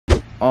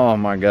Oh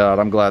my God,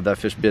 I'm glad that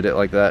fish bit it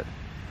like that.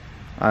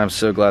 I'm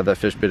so glad that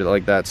fish bit it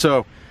like that.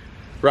 So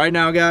right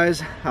now,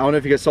 guys, I don't know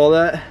if you guys saw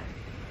that.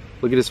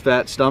 Look at his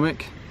fat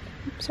stomach.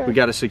 Sorry. We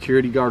got a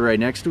security guard right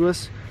next to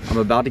us. I'm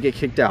about to get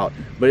kicked out.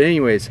 But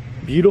anyways,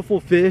 beautiful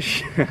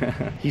fish.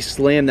 He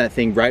slammed that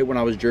thing right when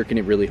I was jerking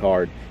it really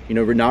hard. You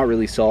know, we're not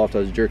really soft. I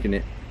was jerking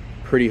it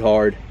pretty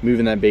hard,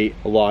 moving that bait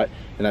a lot,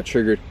 and that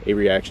triggered a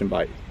reaction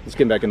bite. Let's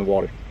get back in the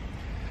water.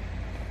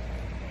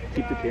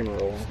 Keep the camera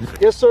rolling.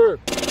 Yes, sir.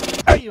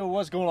 Hey, yo,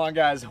 what's going on,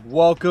 guys?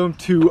 Welcome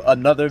to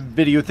another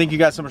video. Thank you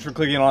guys so much for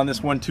clicking on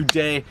this one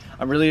today.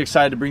 I'm really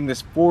excited to bring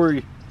this for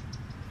you.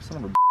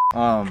 Son of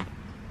a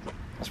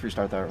let's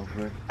restart that real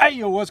quick. Hey,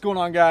 yo, what's going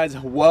on, guys?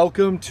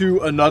 Welcome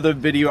to another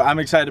video. I'm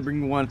excited to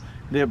bring one.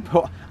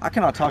 I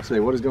cannot talk today.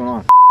 What is going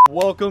on?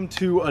 Welcome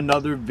to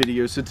another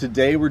video. So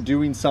today we're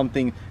doing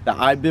something that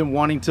I've been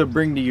wanting to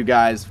bring to you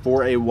guys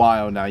for a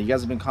while now. You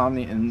guys have been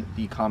commenting in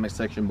the comment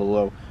section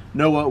below.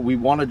 Noah, we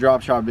want a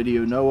drop shot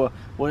video. Noah,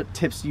 what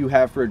tips do you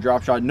have for a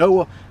drop shot?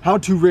 Noah, how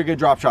to rig a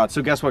drop shot.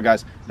 So guess what,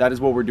 guys? That is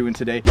what we're doing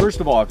today. First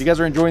of all, if you guys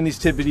are enjoying these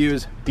tip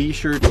videos, be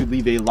sure to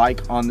leave a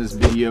like on this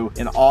video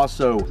and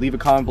also leave a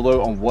comment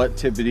below on what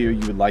tip video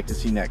you would like to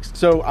see next.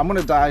 So I'm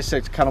gonna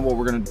dissect kind of what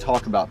we're gonna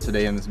talk about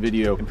today in this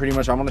video. And pretty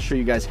much I'm gonna show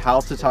you guys how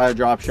to tie a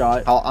drop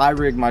shot, how I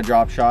rig my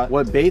drop shot,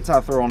 what baits I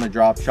throw on a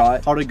drop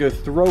shot, how to go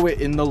throw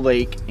it in the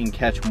lake and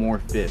catch more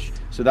fish.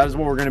 So that is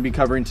what we're going to be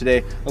covering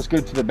today. Let's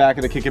go to the back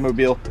of the Kickin'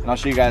 Mobile and I'll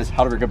show you guys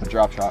how to rig up a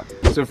drop shot.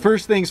 So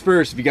first things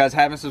first, if you guys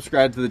haven't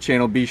subscribed to the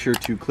channel, be sure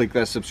to click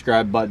that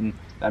subscribe button.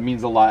 That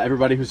means a lot.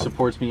 Everybody who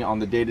supports me on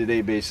the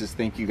day-to-day basis,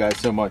 thank you guys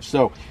so much.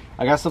 So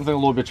I got something a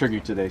little bit tricky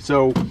today.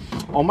 So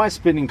on my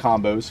spinning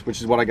combos,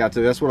 which is what I got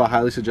today, that's what I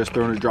highly suggest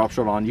throwing a drop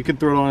shot on. You can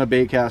throw it on a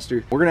bait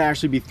caster. We're gonna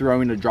actually be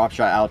throwing a drop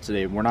shot out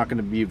today. We're not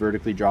gonna be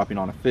vertically dropping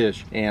on a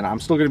fish. And I'm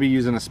still gonna be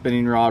using a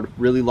spinning rod,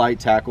 really light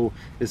tackle.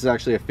 This is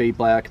actually a Fate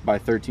Black by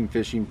 13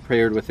 Fishing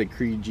paired with a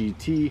Creed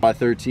GT by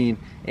 13.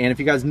 And if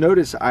you guys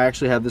notice, I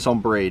actually have this on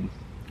braid.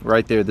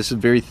 Right there, this is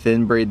very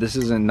thin braid. This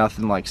isn't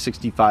nothing like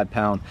 65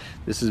 pound.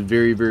 This is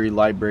very, very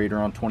light braid,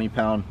 around 20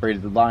 pound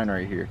braided line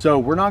right here. So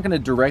we're not going to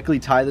directly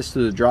tie this to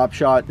the drop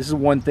shot. This is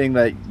one thing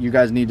that you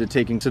guys need to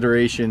take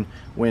consideration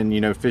when,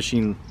 you know,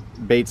 fishing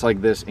baits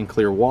like this in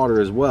clear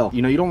water as well.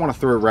 You know, you don't want to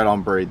throw it right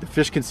on braid. The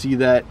fish can see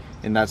that,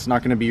 and that's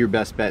not going to be your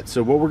best bet.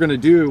 So what we're going to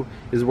do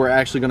is we're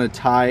actually going to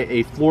tie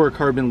a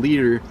fluorocarbon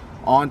leader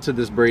onto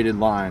this braided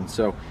line.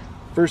 So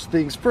first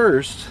things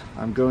first,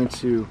 I'm going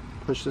to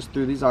push this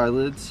through these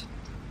eyelids.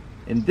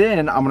 And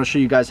then I'm going to show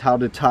you guys how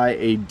to tie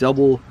a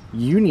double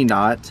uni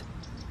knot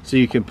so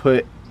you can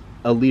put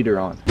a leader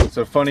on.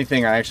 So funny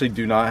thing, I actually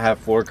do not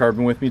have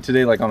fluorocarbon with me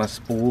today, like on a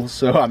spool.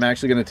 So I'm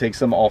actually going to take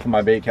some off of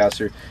my bait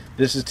caster.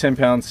 This is 10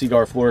 pound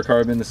Seaguar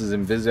fluorocarbon. This is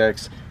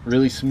Invisex,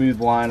 really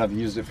smooth line. I've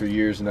used it for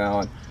years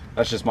now, and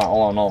that's just my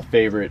all-in-all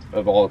favorite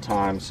of all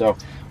time. So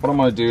what I'm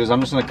going to do is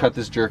I'm just going to cut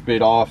this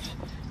jerkbait off,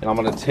 and I'm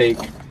going to take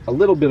a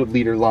little bit of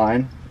leader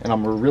line, and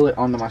I'm going to reel it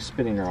onto my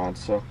spinning rod.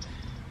 So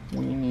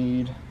we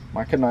need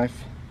my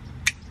knife.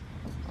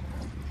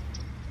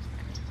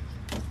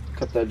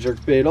 Cut that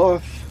jerk bait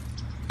off,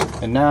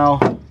 and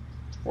now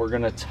we're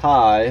gonna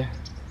tie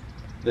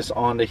this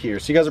onto here.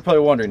 So you guys are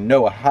probably wondering,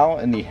 Noah, how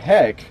in the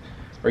heck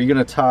are you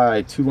gonna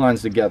tie two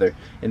lines together?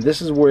 And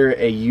this is where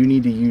a uni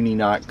to uni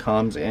knot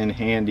comes in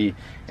handy,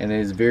 and it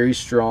is very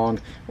strong.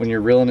 When you're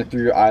reeling it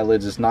through your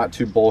eyelids, it's not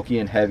too bulky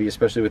and heavy,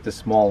 especially with this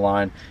small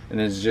line, and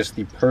it's just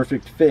the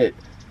perfect fit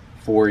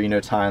for, you know,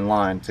 tying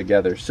line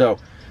together. So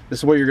this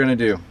is what you're gonna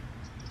do.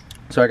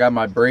 So I got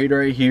my braid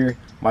right here,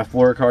 my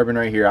fluorocarbon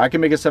right here. I can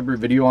make a separate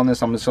video on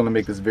this. I'm just gonna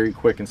make this very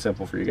quick and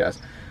simple for you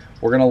guys.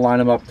 We're gonna line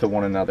them up to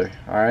one another,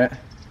 all right?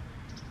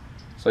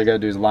 So all you gotta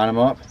do is line them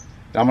up.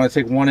 Now I'm gonna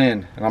take one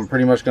end, and I'm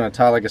pretty much gonna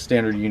tie like a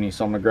standard uni.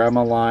 So I'm gonna grab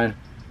my line,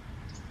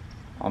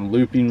 I'm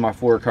looping my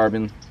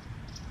fluorocarbon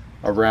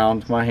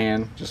around my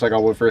hand, just like I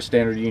would for a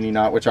standard uni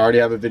knot, which I already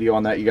have a video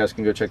on that. You guys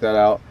can go check that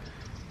out.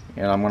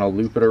 And I'm gonna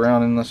loop it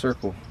around in the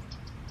circle.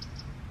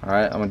 All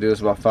right, I'm gonna do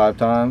this about 5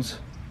 times.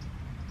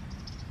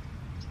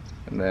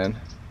 And then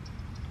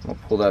I'm gonna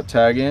pull that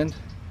tag end,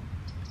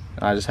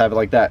 and I just have it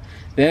like that.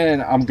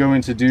 Then I'm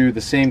going to do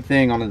the same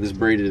thing onto this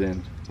braided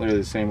end,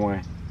 literally the same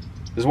way.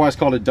 This is why it's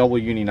called a double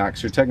uni knot,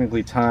 because you're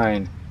technically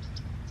tying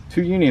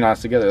 2 uni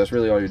knots together. That's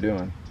really all you're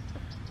doing.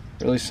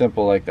 Really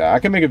simple like that. I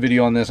can make a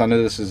video on this. I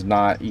know this is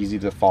not easy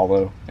to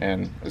follow,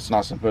 and it's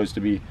not supposed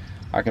to be.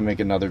 I can make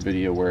another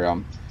video where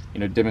I'm, you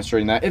know,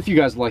 demonstrating that if you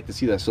guys would like to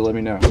see that. So let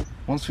me know.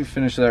 Once we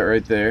finish that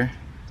right there,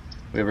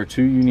 we have our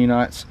 2 uni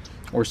knots.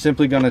 We're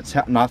simply going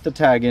to not the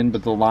tag in,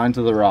 but the line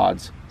to the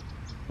rods.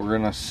 We're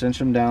going to cinch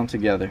them down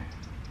together.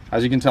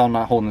 As you can tell, I'm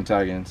not holding the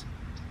tag ends.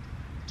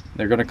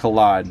 They're going to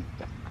collide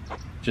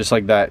just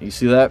like that. You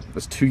see that?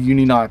 That's 2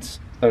 uni knots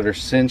that are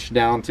cinched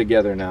down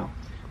together now,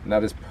 and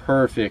that is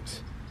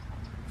perfect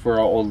for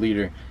our old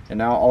leader. And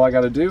now all I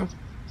got to do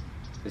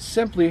is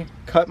simply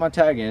cut my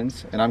tag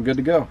ends, and I'm good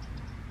to go,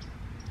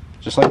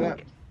 just like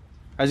that.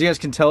 As you guys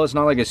can tell, it's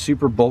not like a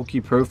super bulky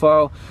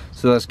profile,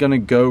 so that's gonna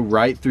go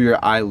right through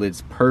your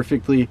eyelids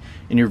perfectly,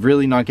 and you're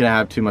really not gonna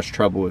have too much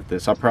trouble with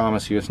this. I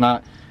promise you. It's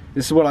not,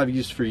 this is what I've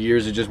used for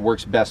years. It just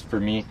works best for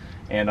me.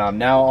 And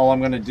now all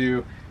I'm gonna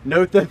do,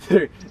 note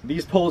that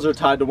these poles are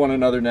tied to one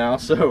another now,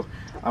 so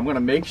I'm gonna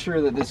make sure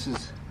that this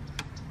is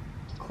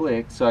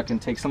clicked so I can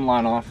take some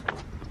line off,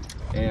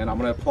 and I'm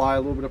gonna apply a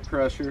little bit of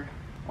pressure.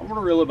 I'm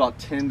gonna reel about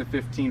 10 to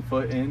 15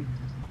 foot in,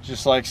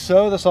 just like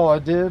so. That's all I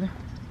did.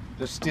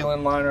 Just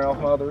stealing liner off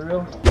my other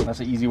reel. That's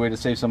an easy way to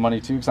save some money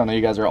too, because I know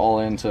you guys are all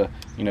into,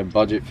 you know,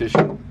 budget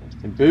fishing.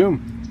 And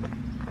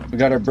boom, we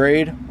got our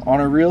braid on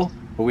our reel,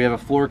 but we have a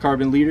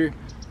fluorocarbon leader,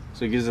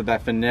 so it gives it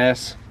that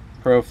finesse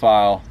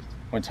profile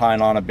when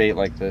tying on a bait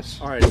like this.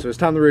 All right, so it's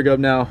time to rig up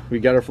now. We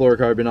got our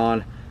fluorocarbon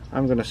on.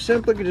 I'm gonna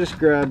simply just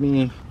grab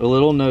me a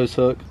little nose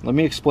hook. Let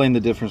me explain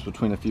the difference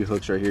between a few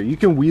hooks right here. You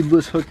can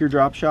weedless hook your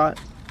drop shot,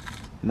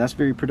 and that's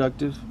very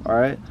productive, all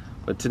right?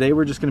 But today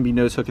we're just gonna be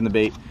nose hooking the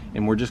bait,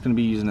 and we're just gonna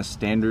be using a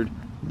standard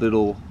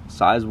little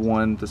size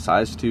 1 to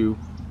size 2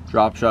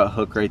 drop shot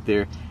hook right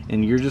there,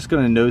 and you're just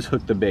gonna nose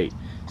hook the bait.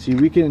 See,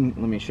 we can,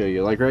 let me show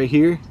you, like right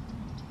here,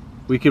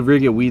 we could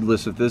rig it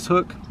weedless with this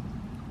hook,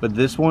 but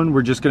this one,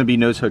 we're just gonna be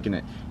nose hooking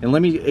it. And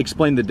let me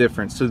explain the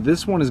difference. So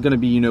this one is gonna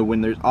be, you know,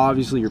 when there's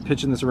obviously you're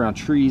pitching this around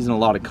trees and a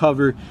lot of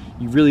cover,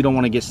 you really don't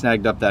wanna get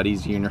snagged up that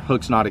easy, and your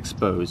hook's not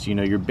exposed. You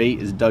know, your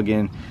bait is dug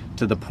in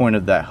to the point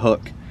of that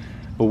hook.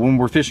 But when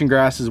we're fishing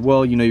grass as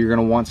well, you know, you're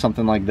gonna want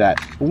something like that.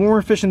 But when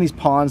we're fishing these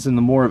ponds in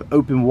the more of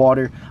open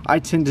water, I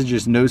tend to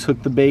just nose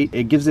hook the bait.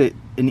 It gives it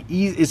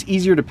it's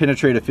easier to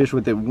penetrate a fish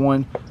with it,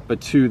 1,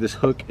 but 2, this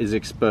hook is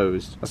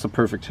exposed. That's the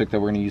perfect hook that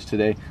we're gonna use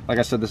today. Like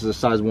I said, this is a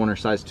size 1 or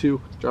size 2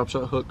 drop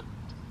shot hook.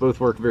 Both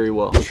work very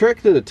well. The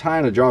trick to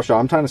tying a drop shot,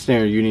 I'm tying a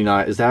standard uni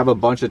knot, is to have a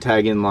bunch of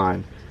tag in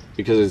line,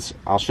 because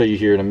I'll show you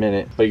here in a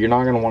minute, but you're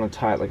not gonna wanna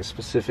tie it like a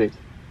specific,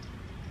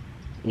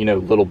 you know,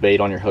 little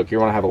bait on your hook.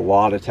 You're gonna have a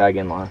lot of tag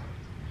in line.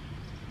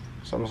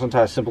 So I'm just gonna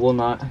tie a simple little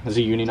knot. This is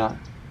a uni knot.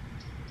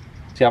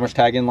 See how much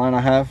tag in line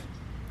I have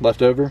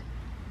left over?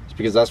 It's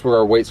because that's where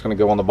our weight's gonna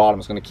go on the bottom.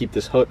 It's gonna keep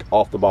this hook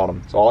off the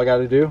bottom. So all I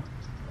gotta do,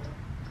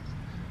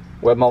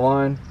 web my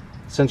line,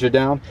 cinch it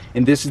down,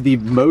 and this is the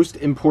most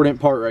important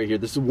part right here.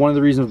 This is one of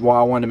the reasons why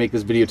I wanted to make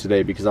this video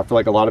today, because I feel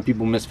like a lot of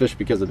people miss fish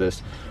because of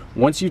this.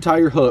 Once you tie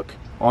your hook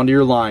onto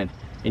your line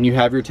and you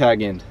have your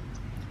tag end,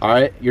 all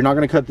right, you're not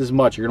gonna cut this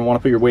much. You're gonna wanna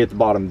put your weight at the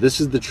bottom. This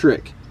is the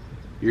trick.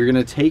 You're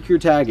gonna take your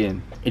tag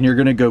in and you're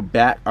gonna go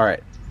back. All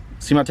right,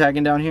 see my tag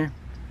in down here?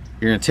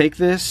 You're gonna take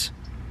this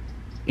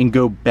and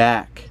go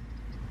back.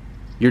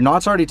 Your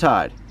knot's already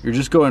tied. You're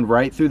just going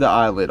right through the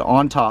eyelid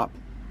on top.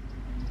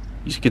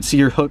 You can see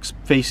your hooks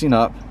facing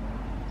up,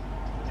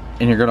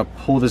 and you're gonna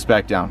pull this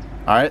back down.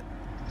 All right,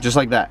 just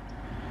like that.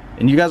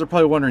 And you guys are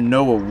probably wondering,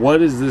 Noah,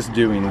 what is this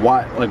doing?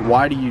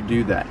 Why do you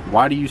do that?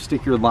 Why do you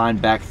stick your line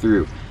back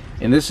through?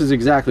 And this is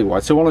exactly why.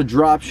 So on a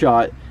drop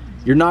shot,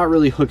 you're not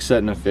really hook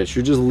setting a fish.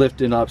 You're just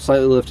lifting up,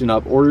 slightly lifting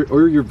up,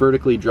 or you're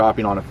vertically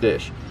dropping on a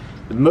fish.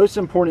 The most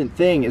important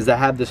thing is to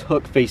have this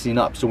hook facing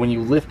up. So when you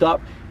lift up,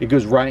 it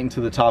goes right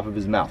into the top of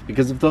his mouth.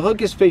 Because if the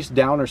hook is face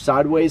down or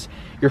sideways,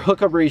 your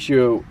hookup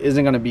ratio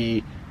isn't gonna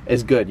be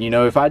as good. You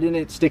know, if I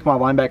didn't stick my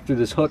line back through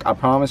this hook, I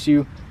promise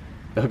you,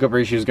 the hookup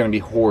ratio is gonna be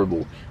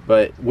horrible.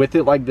 But with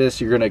it like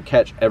this, you're gonna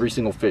catch every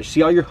single fish.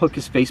 See how your hook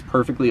is faced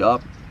perfectly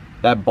up?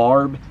 That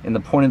barb and the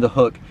point of the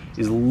hook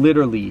is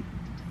literally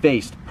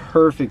faced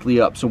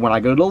perfectly up. So when I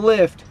go to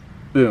lift,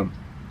 boom,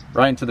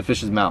 right into the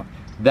fish's mouth.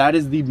 That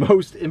is the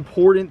most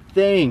important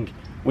thing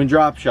when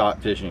drop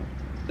shot fishing.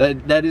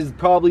 That is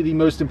probably the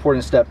most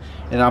important step,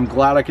 and I'm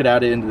glad I could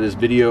add it into this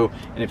video.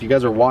 And if you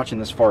guys are watching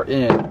this far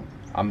in,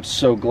 I'm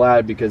so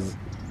glad, because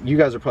you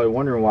guys are probably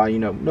wondering why, you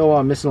know, no,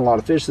 I'm missing a lot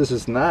of fish, this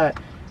and that.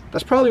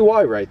 That's probably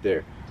why right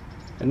there.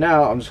 And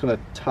now I'm just gonna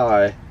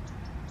tie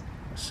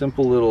a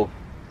simple little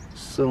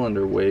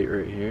cylinder weight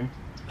right here,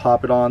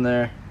 pop it on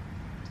there,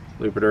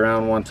 loop it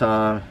around one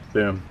time,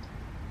 boom,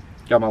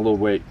 got my little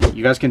weight.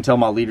 You guys can tell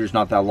my leader's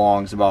not that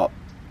long. It's about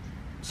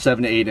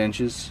 7 to 8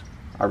 inches.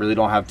 I really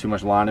don't have too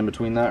much line in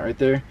between that right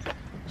there.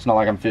 It's not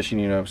like I'm fishing,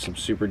 you know, some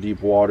super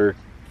deep water.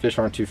 Fish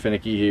aren't too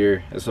finicky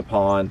here. It's a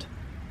pond.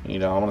 You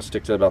know, I'm gonna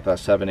stick to about that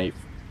 7-8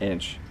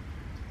 inch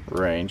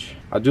range.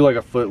 I do like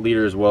a foot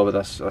leader as well, but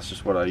that's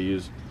just what I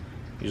use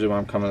usually when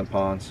I'm coming to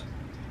ponds.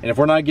 And if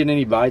we're not getting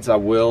any bites, I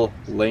will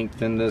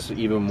lengthen this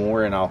even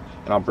more, and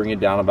I'll bring it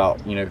down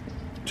about, you know,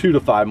 2 to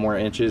 5 more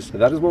inches.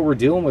 That is what we're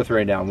dealing with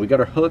right now. We got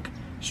our hook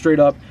straight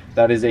up.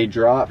 That is a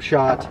drop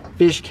shot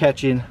fish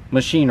catching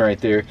machine right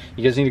there.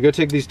 You guys need to go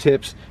take these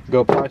tips,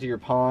 go apply to your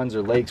ponds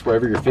or lakes,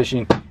 wherever you're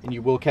fishing, and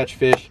you will catch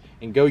fish.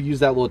 And go use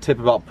that little tip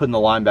about putting the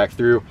line back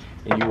through,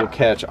 and you will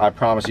catch, I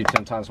promise you,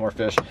 10 times more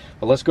fish.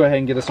 But let's go ahead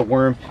and get us a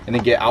worm and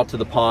then get out to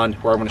the pond,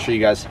 where I'm gonna show you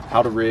guys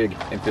how to rig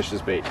and fish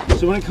this bait.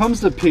 So when it comes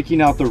to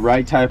picking out the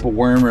right type of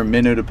worm or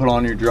minnow to put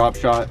on your drop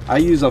shot, I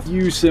use a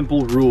few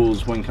simple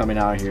rules when coming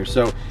out here.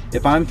 So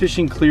if I'm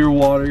fishing clear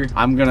water,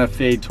 I'm gonna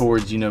fade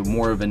towards, you know,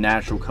 more of a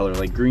natural color,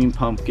 like green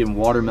pumpkin,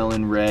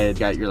 watermelon red.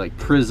 Got your like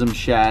prism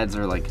shads,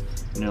 or like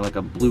and they're like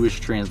a bluish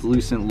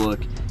translucent look.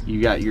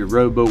 You got your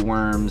robo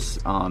worms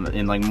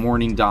in like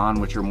morning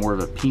dawn, which are more of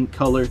a pink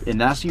color, and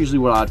that's usually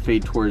what I'd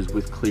fade towards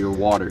with clear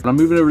water. When I'm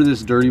moving over to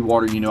this dirty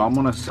water, you know, I'm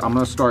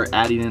gonna start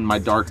adding in my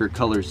darker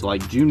colors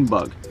like June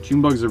bug.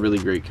 June bug's a really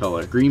great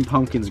color. Green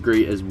pumpkin's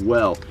great as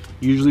well.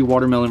 Usually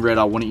watermelon red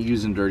I wouldn't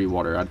use in dirty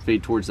water. I'd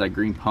fade towards that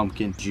green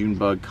pumpkin, June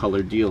bug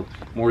color deal.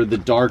 More of the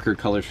darker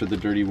colors for the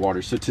dirty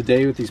water. So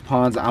today with these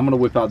ponds, I'm gonna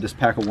whip out this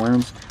pack of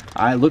worms.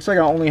 It looks like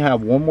I only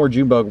have one more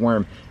June bug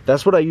worm.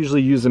 That's what I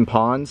usually use in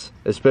ponds,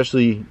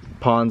 especially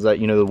ponds that,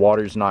 you know, the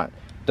water's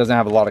doesn't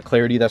have a lot of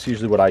clarity. That's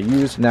usually what I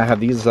use. And I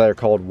have these that are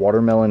called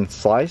watermelon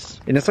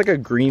slice, and it's like a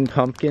green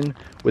pumpkin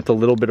with a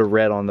little bit of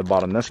red on the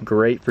bottom. That's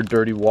great for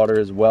dirty water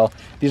as well.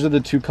 These are the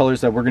two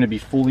colors that we're going to be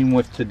fooling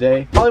with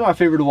today. Probably my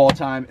favorite of all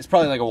time. It's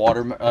probably like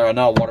a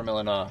not a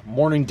watermelon,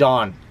 morning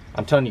dawn.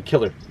 I'm telling you,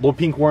 killer. Little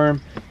pink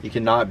worm, you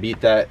cannot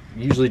beat that.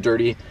 Usually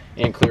dirty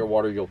and clear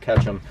water, you'll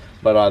catch them.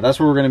 But that's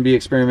what we're going to be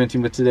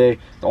experimenting with today.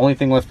 The only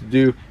thing left to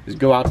do is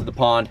go out to the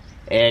pond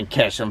and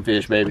catch some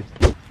fish, baby.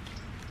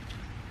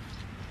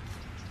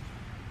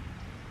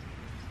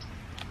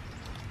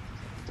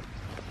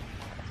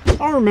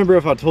 I don't remember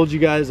if I told you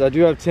guys, I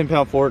do have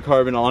 10-pound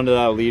fluorocarbon onto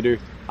that leader.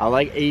 I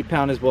like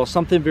 8-pound as well,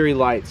 something very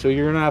light. So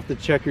you're gonna have to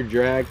check your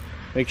drag,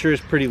 make sure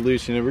it's pretty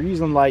loose. And we're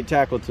using light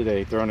tackle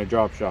today, throwing a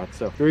drop shot.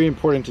 So very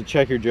important to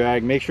check your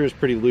drag, make sure it's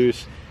pretty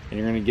loose, and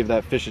you're gonna give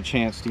that fish a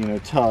chance to, you know,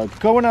 tug.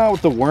 Going out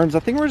with the worms, I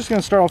think we're just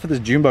gonna start off with this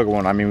June bug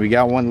one. I mean, we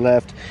got one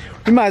left.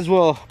 We might as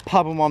well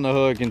pop them on the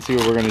hook and see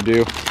what we're gonna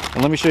do.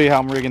 And let me show you how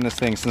I'm rigging this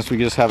thing, since we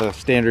just have a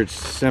standard,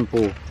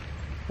 simple,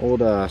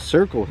 old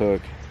circle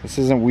hook. This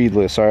isn't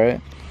weedless, all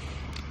right?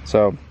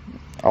 So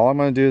all I'm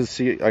gonna do is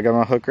see, I got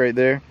my hook right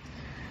there,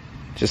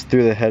 just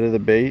through the head of the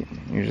bait.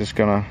 You're just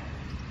gonna,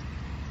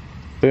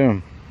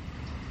 boom.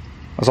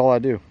 That's all I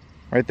do,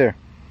 right there.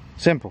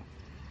 Simple,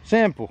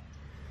 simple,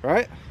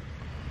 right?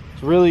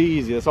 It's really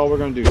easy. That's all we're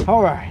gonna do.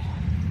 All right.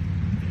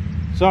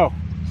 So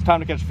it's time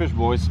to catch fish,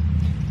 boys.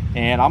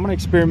 And I'm gonna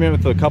experiment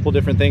with a couple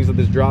different things with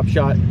this drop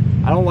shot.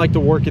 I don't like to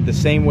work it the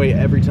same way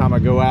every time I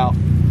go out.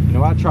 You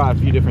know, I try a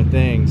few different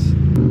things.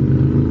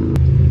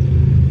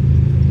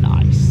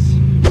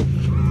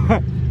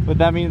 But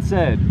that being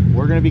said,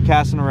 we're going to be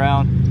casting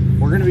around.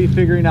 We're going to be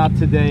figuring out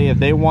today if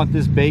they want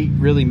this bait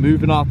really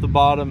moving off the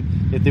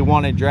bottom, if they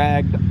want it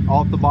dragged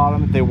off the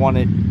bottom, if they want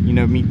it, you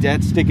know, me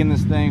dead sticking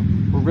this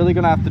thing. We're really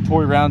going to have to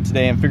toy around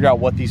today and figure out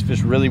what these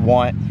fish really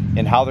want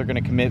and how they're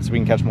going to commit so we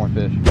can catch more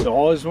fish. So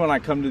always when I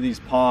come to these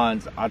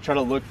ponds, I try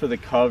to look for the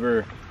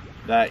cover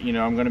that, you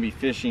know, I'm going to be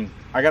fishing.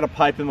 I got a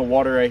pipe in the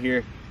water right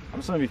here. I'm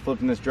just going to be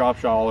flipping this drop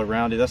shot all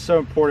around it. That's so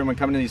important when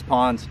coming to these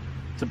ponds,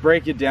 to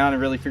break it down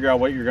and really figure out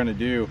what you're going to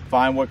do.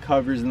 Find what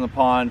covers in the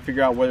pond,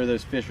 figure out whether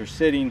those fish are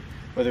sitting,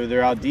 whether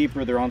they're out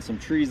deeper, they're on some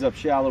trees up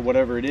shallow,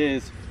 whatever it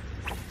is,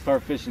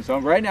 start fishing. So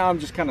right now I'm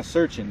just kind of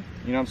searching.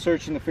 You know, I'm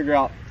searching to figure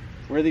out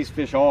where these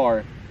fish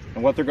are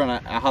and what they're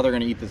gonna, how they're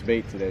gonna eat this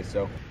bait today.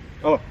 So,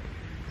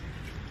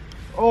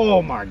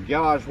 oh my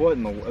gosh, what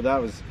in the,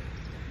 that was,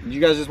 did you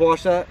guys just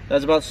watch that?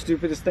 That's about the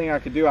stupidest thing I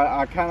could do.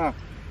 I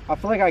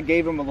feel like I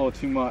gave him a little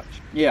too much.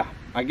 Yeah,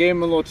 I gave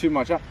him a little too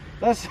much.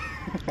 That's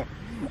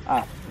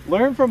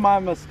learn from my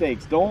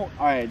mistakes. Don't.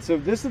 All right, so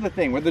this is the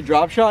thing with the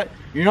drop shot,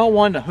 you're not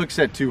wanting to hook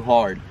set too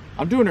hard.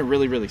 I'm doing it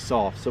really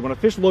soft, so when a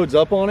fish loads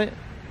up on it,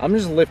 I'm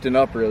just lifting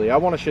up really. I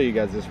want to show you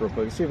guys this real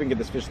quick. See if we can get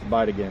this fish to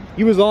bite again.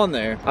 He was on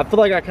there. I feel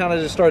like I kind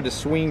of just started to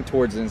swing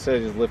towards it instead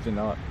of just lifting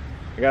up.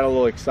 I got a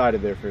little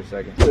excited there for a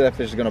second. So that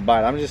fish is gonna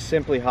bite. I'm just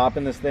simply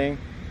hopping this thing,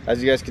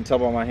 as you guys can tell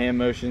by my hand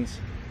motions.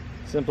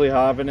 Simply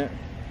hopping it,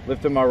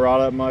 lifting my rod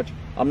up much.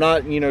 I'm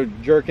not, you know,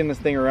 jerking this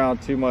thing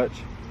around too much.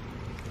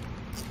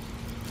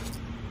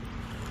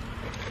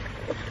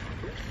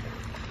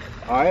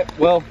 All right,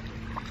 well,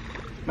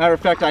 matter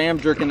of fact, I am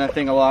jerking that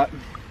thing a lot.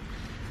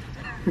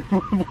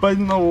 What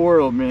in the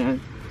world,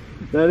 man?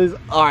 That is,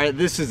 all right,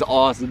 this is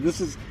awesome. This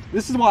is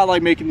why I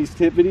like making these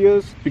tip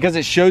videos, because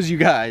it shows you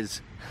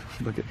guys.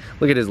 Look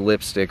at his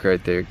lipstick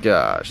right there.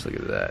 Gosh, look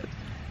at that.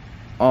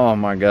 Oh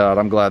my God,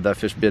 I'm glad that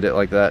fish bit it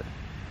like that.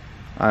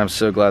 I am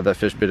so glad that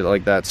fish bit it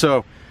like that.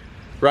 So,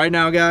 right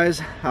now, guys,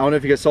 I don't know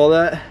if you guys saw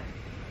that.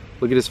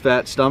 Look at his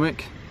fat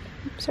stomach.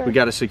 Sorry. We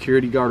got a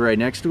security guard right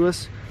next to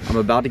us. I'm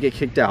about to get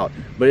kicked out.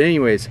 But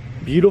anyways,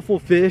 beautiful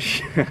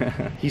fish.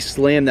 He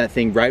slammed that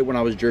thing right when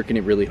I was jerking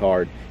it really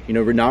hard. You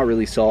know, we're not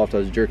really soft. I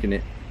was jerking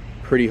it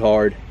pretty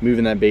hard,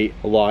 moving that bait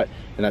a lot,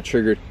 and that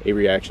triggered a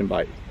reaction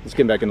bite. Let's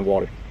get back in the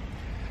water.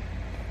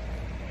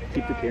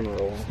 Keep the camera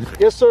rolling.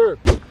 Yes, sir.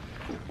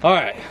 All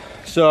right.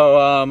 So,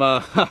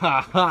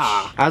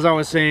 as I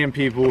was saying,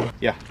 people,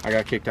 yeah, I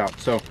got kicked out.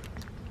 So,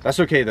 that's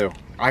okay though.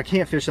 I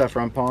can't fish that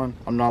front pond.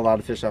 I'm not allowed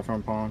to fish that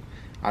front pond.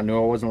 I knew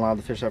I wasn't allowed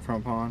to fish that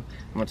front pond.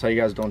 I'm gonna tell you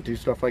guys, don't do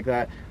stuff like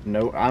that.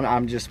 No,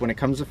 I'm just, when it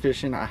comes to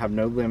fishing, I have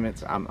no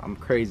limits. I'm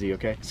crazy,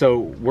 okay? So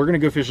we're gonna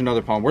go fish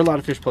another pond. We're allowed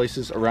to fish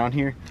places around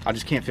here. I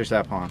just can't fish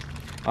that pond.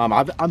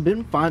 I've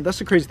been fine. That's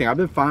the crazy thing. I've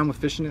been fine with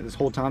fishing it this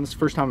whole time. This is the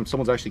first time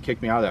someone's actually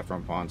kicked me out of that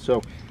front pond.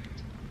 So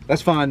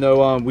that's fine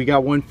though. We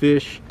got one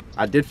fish.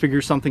 I did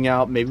figure something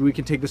out. Maybe we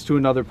can take this to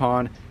another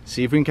pond,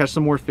 see if we can catch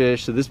some more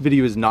fish. So this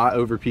video is not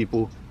over,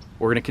 people.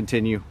 We're gonna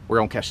continue. We're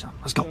gonna catch some.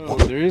 Let's go.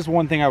 There is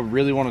one thing I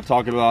really want to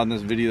talk about in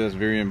this video that's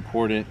very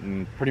important,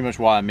 and pretty much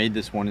why I made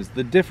this one, is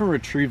the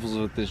different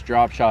retrievals with this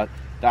drop shot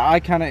that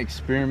I kind of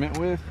experiment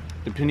with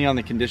depending on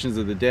the conditions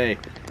of the day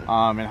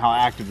and how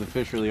active the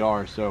fish really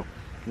are. So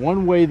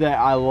one way that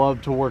I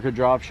love to work a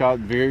drop shot,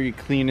 very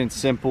clean and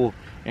simple,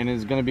 and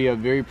is going to be a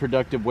very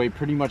productive way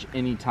pretty much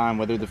any time,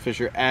 whether the fish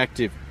are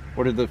active,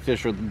 whether the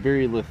fish are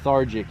very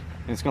lethargic,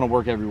 and it's going to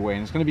work every way.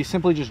 And it's going to be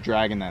simply just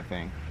dragging that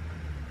thing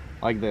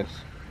like this,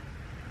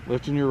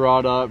 lifting your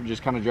rod up,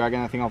 just kind of dragging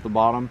that thing off the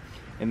bottom,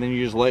 and then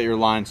you just let your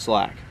line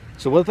slack.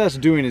 So what that's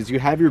doing is you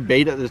have your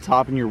bait at the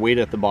top and your weight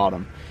at the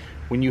bottom.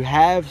 When you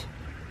have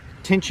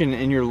tension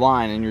in your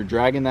line and you're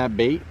dragging that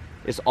bait,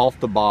 it's off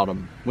the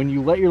bottom. When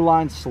you let your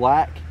line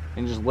slack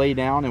and just lay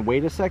down and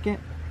wait a second,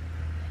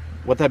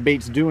 what that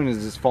bait's doing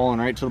is it's falling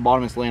right to the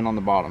bottom. It's laying on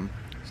the bottom.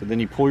 So then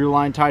you pull your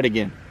line tight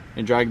again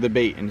and drag the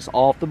bait, and it's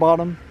off the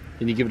bottom.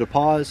 Then you give it a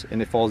pause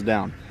and it falls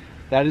down.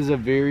 That is a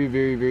very,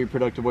 very, very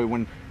productive way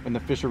when the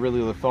fish are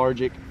really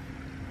lethargic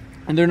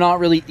and they're not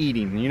really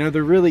eating. You know,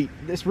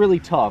 it's really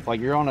tough. Like,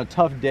 you're on a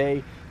tough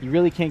day, you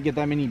really can't get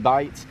that many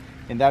bites,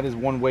 and that is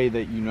one way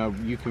that, you know,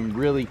 you can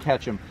really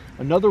catch them.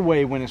 Another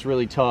way when it's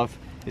really tough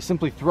is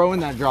simply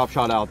throwing that drop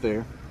shot out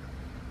there,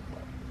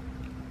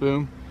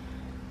 boom,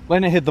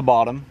 letting it hit the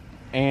bottom.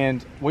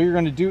 And what you're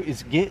going to do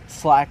is get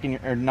slack in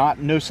your, or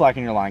no slack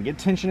in your line, get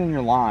tension in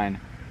your line,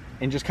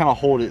 and just kind of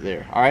hold it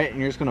there. All right, and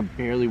you're just going to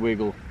barely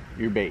wiggle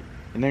your bait,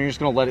 and then you're just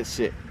going to let it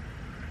sit.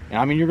 And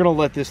I mean, you're going to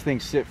let this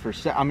thing sit for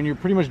I mean, you're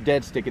pretty much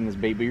dead sticking this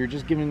bait, but you're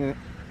just giving it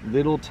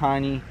little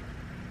tiny,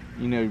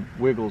 you know,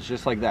 wiggles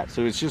just like that.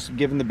 So it's just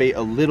giving the bait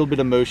a little bit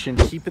of motion,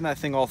 keeping that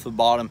thing off the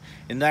bottom,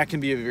 and that can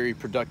be a very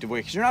productive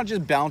way, because you're not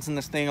just bouncing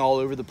this thing all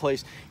over the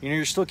place. You know,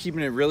 you're still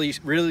keeping it really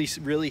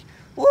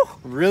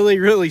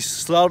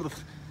subtle.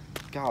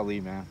 Golly,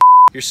 man.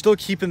 You're still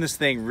keeping this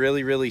thing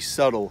really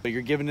subtle, but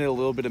you're giving it a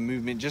little bit of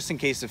movement just in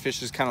case the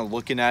fish is kind of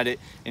looking at it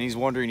and he's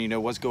wondering, you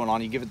know, what's going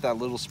on. You give it that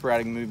little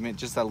sporadic movement,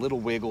 just that little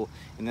wiggle,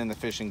 and then the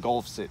fish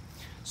engulfs it.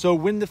 So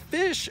when the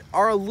fish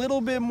are a little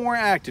bit more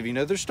active, you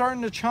know, they're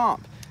starting to chomp.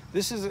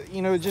 This is,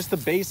 you know, just the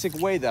basic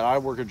way that I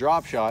work a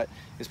drop shot,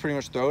 is pretty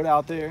much throw it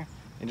out there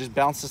and just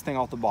bounce this thing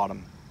off the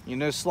bottom. You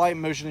know, slight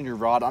motion in your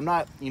rod. I'm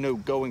not, you know,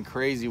 going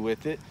crazy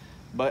with it,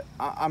 but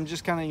I'm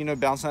just kind of, you know,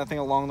 bouncing that thing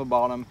along the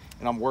bottom,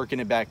 and I'm working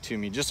it back to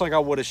me, just like I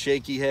would a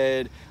shaky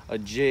head, a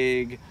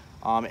jig,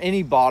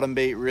 any bottom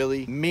bait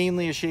really,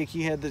 mainly a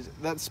shaky head.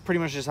 That's pretty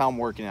much just how I'm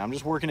working it. I'm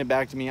just working it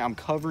back to me. I'm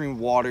covering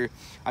water.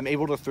 I'm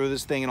able to throw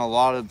this thing in a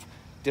lot of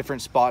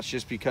different spots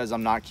just because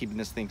I'm not keeping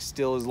this thing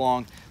still as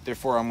long.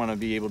 Therefore, I'm going to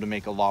be able to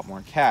make a lot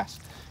more casts.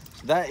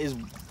 So that is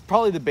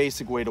probably the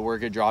basic way to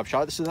work a drop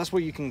shot. So that's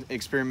what you can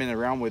experiment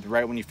around with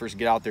right when you first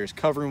get out there, is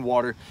covering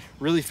water,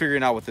 really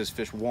figuring out what those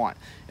fish want.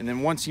 And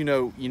then once you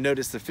know, you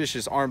notice the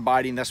fishes aren't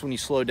biting, that's when you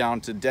slow down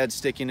to dead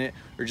sticking it,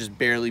 or just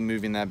barely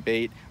moving that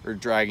bait, or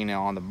dragging it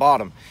on the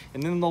bottom.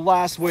 And then the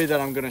last way that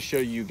I'm going to show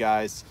you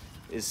guys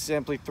is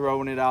simply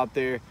throwing it out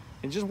there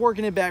and just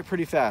working it back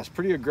pretty fast,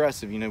 pretty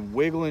aggressive, you know,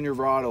 wiggling your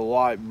rod a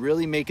lot,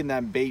 really making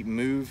that bait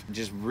move,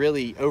 just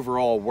really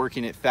overall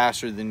working it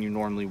faster than you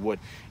normally would.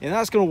 And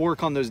that's gonna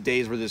work on those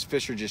days where those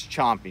fish are just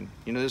chomping.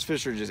 You know, those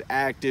fish are just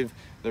active,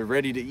 they're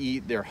ready to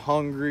eat, they're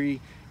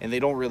hungry, and they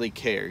don't really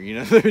care. You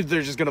know,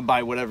 they're just gonna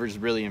bite whatever's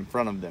really in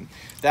front of them.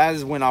 That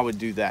is when I would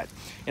do that.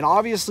 And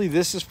obviously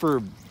this is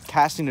for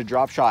casting a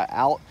drop shot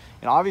out.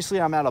 And obviously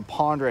I'm at a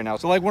pond right now.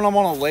 So like when I'm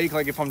on a lake,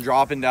 like if I'm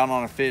dropping down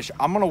on a fish,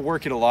 I'm gonna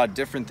work it a lot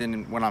different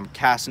than when I'm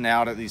casting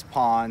out at these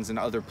ponds and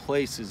other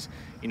places.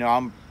 You know,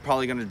 I'm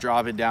probably gonna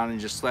drop it down and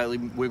just slightly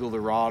wiggle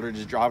the rod, or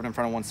just drop it in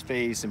front of one's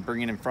face and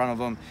bring it in front of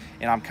them,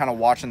 and I'm kind of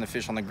watching the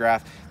fish on the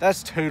graph.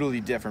 That's totally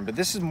different. But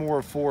this is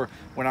more for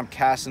when I'm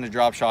casting a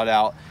drop shot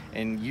out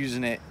and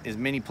using it as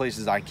many places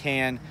as I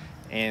can,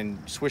 and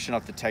switching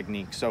up the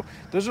technique. So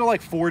those are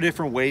like 4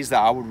 different ways that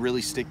I would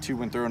really stick to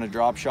when throwing a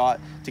drop shot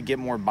to get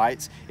more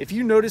bites. If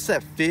you notice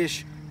that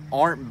fish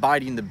aren't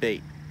biting the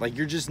bait, like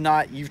you're just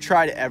not, you've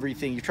tried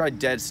everything, you've tried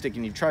dead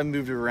sticking, you've tried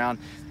moving it around,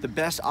 the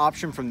best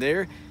option from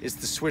there is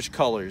to switch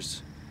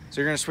colors. So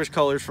you're gonna switch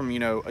colors from, you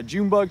know, a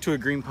June bug to a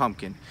green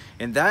pumpkin.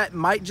 And that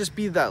might just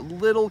be that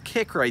little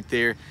kick right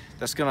there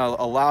that's gonna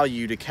allow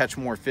you to catch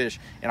more fish.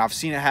 And I've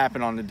seen it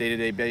happen on a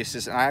day-to-day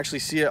basis. And I actually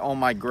see it on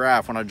my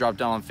graph when I drop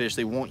down on fish.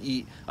 They won't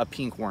eat a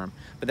pink worm,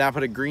 but then I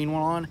put a green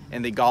one on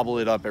and they gobble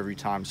it up every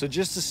time. So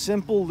just a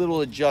simple little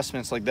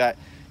adjustments like that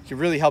can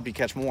really help you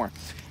catch more.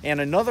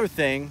 And another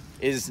thing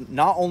is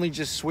not only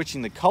just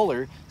switching the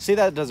color, say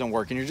that doesn't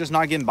work and you're just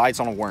not getting bites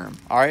on a worm,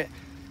 all right?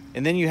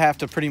 And then you have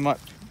to pretty much,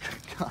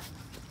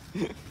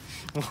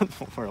 what in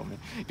the world, man?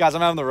 Guys,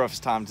 I'm having the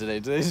roughest time today.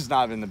 Today's just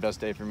not been the best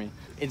day for me.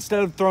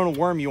 Instead of throwing a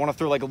worm, you want to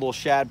throw like a little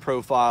shad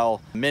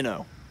profile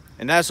minnow.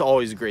 And that's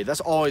always great. That's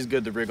always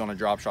good to rig on a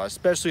drop shot,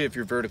 especially if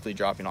you're vertically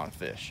dropping on a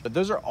fish. But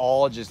those are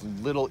all just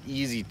little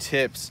easy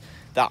tips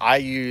that I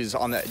use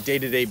on a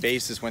day-to-day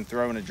basis when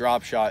throwing a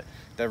drop shot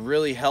that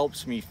really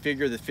helps me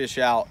figure the fish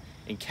out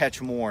and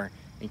catch more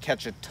and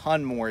catch a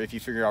ton more if you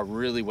figure out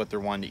really what they're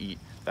wanting to eat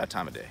that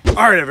time of day. All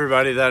right,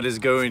 everybody, that is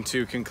going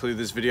to conclude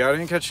this video. I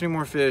didn't catch any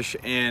more fish,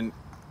 and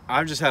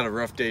I've just had a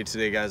rough day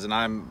today, guys,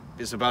 and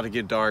it's about to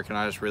get dark and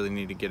I just really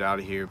need to get out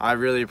of here. I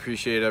really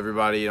appreciate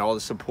everybody and all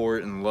the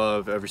support and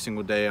love every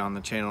single day on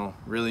the channel.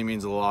 Really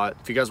means a lot.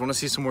 If you guys want to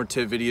see some more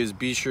tip videos,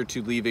 be sure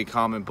to leave a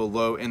comment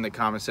below in the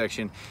comment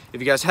section.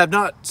 If you guys have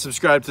not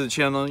subscribed to the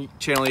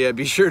channel yet,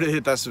 be sure to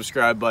hit that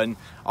subscribe button.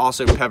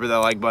 Also pepper that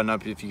like button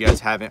up if you guys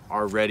haven't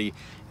already,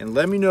 and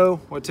let me know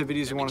what tip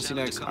videos you want to see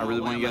next. I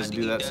really want you guys to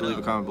do that, so leave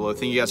a comment below.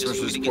 Thank you guys so much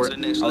for the support.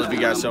 I love you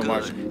guys so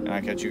much, and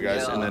I'll catch you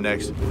guys in the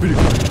next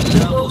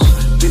video.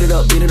 Beat it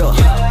up, keep it up,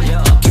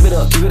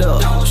 keep it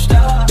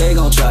up. They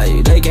gon' try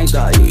you, they can't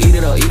stop you. Eat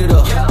it up,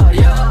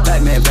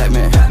 Pac-Man,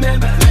 Pac-Man,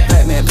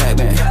 Pac-Man,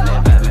 Pac-Man.